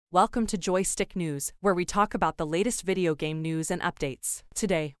Welcome to Joystick News, where we talk about the latest video game news and updates.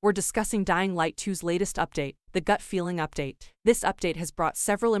 Today, we're discussing Dying Light 2's latest update, the Gut Feeling Update. This update has brought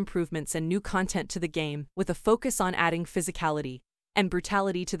several improvements and new content to the game, with a focus on adding physicality and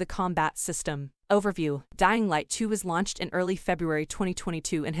brutality to the combat system. Overview: Dying Light 2 was launched in early February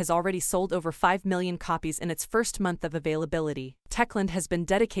 2022 and has already sold over 5 million copies in its first month of availability. Techland has been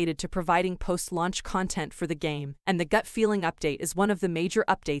dedicated to providing post-launch content for the game, and the Gut Feeling Update is one of the major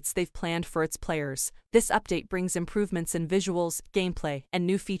updates they've planned for its players. This update brings improvements in visuals, gameplay, and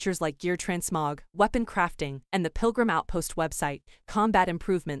new features like gear transmog, weapon crafting, and the Pilgrim Outpost website. Combat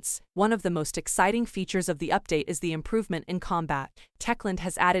improvements: one of the most exciting features of the update is the improvement in combat. Techland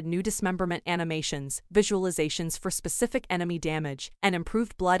has added new dismemberment animations, visualizations for specific enemy damage, and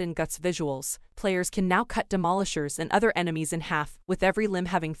improved blood and guts visuals. Players can now cut demolishers and other enemies in half, with every limb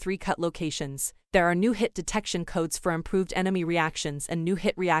having 3 cut locations. There are new hit detection codes for improved enemy reactions and new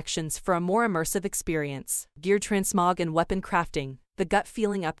hit reactions for a more immersive experience. Gear transmog and weapon crafting: the Gut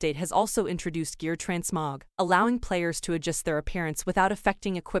Feeling Update has also introduced gear transmog, allowing players to adjust their appearance without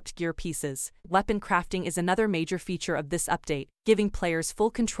affecting equipped gear pieces. Weapon crafting is another major feature of this update, giving players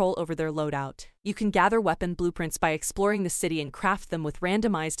full control over their loadout. You can gather weapon blueprints by exploring the city and craft them with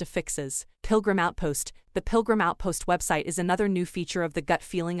randomized affixes. Pilgrim Outpost: the Pilgrim Outpost website is another new feature of the Gut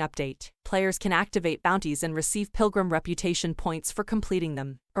Feeling Update. Players can activate bounties and receive Pilgrim reputation points for completing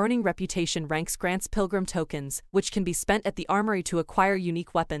them. Earning reputation ranks grants Pilgrim tokens, which can be spent at the armory to acquire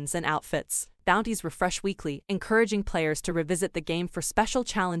unique weapons and outfits. Bounties refresh weekly, encouraging players to revisit the game for special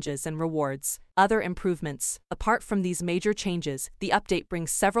challenges and rewards. Other improvements: apart from these major changes, the update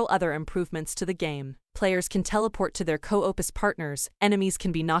brings several other improvements to the game. Players can teleport to their co-opus partners, enemies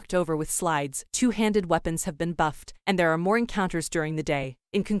can be knocked over with slides, two-handed weapons have been buffed, and there are more encounters during the day.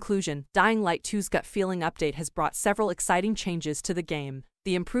 In conclusion, Dying Light 2's Gut Feeling Update has brought several exciting changes to the game.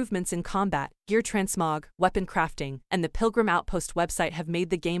 The improvements in combat, gear transmog, weapon crafting, and the Pilgrim Outpost website have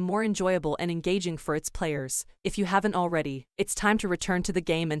made the game more enjoyable and engaging for its players. If you haven't already, it's time to return to the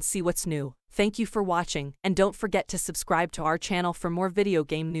game and see what's new. Thank you for watching, and don't forget to subscribe to our channel for more video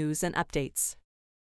game news and updates.